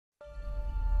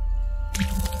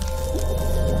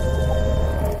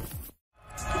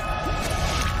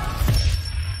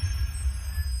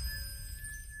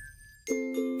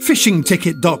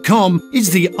FishingTicket.com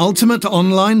is the ultimate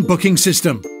online booking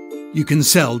system. You can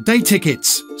sell day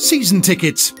tickets, season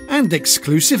tickets and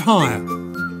exclusive hire.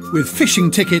 With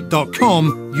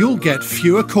FishingTicket.com, you'll get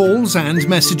fewer calls and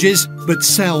messages, but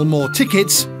sell more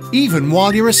tickets even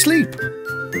while you're asleep.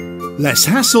 Less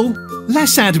hassle,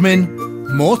 less admin,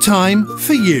 more time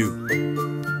for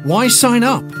you. Why sign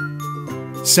up?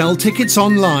 Sell tickets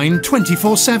online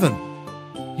 24/7.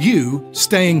 You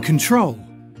stay in control.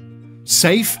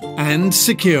 Safe and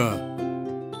secure.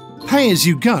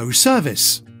 Pay-as-you-go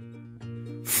service.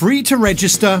 Free to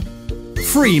register,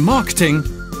 free marketing,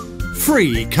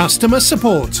 free customer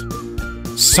support.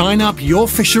 Sign up your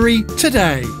fishery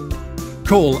today.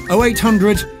 Call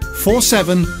 0800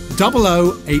 47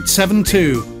 00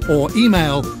 872 or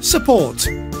email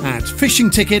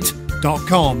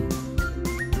support@fishingticket.com.